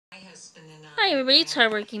Hi everybody, it's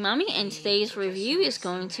Hardworking Mommy, and today's review is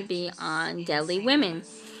going to be on Deadly Women.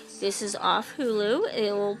 This is off Hulu.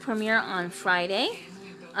 It will premiere on Friday,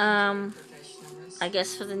 I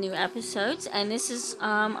guess for the new episodes, and this is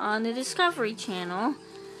on the Discovery Channel,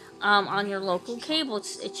 on your local cable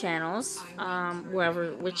channels,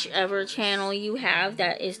 whichever channel you have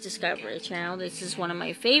that is Discovery Channel. This is one of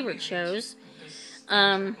my favorite shows.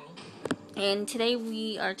 And today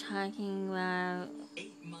we are talking about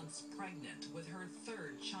 8 months pregnant with her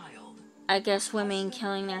third child. I guess women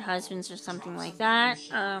killing their husbands or something like that.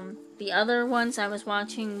 The other ones I was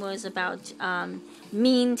watching was about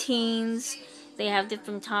mean teens. They have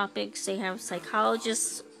different topics. They have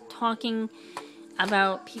psychologists talking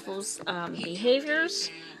about people's behaviors.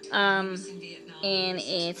 And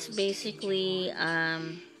it's basically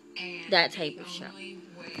that type of show.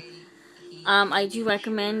 I do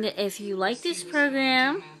recommend if you like this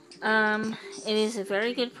program. It is a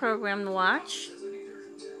very good program to watch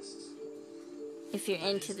if you're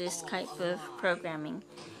into this type of programming.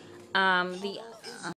 The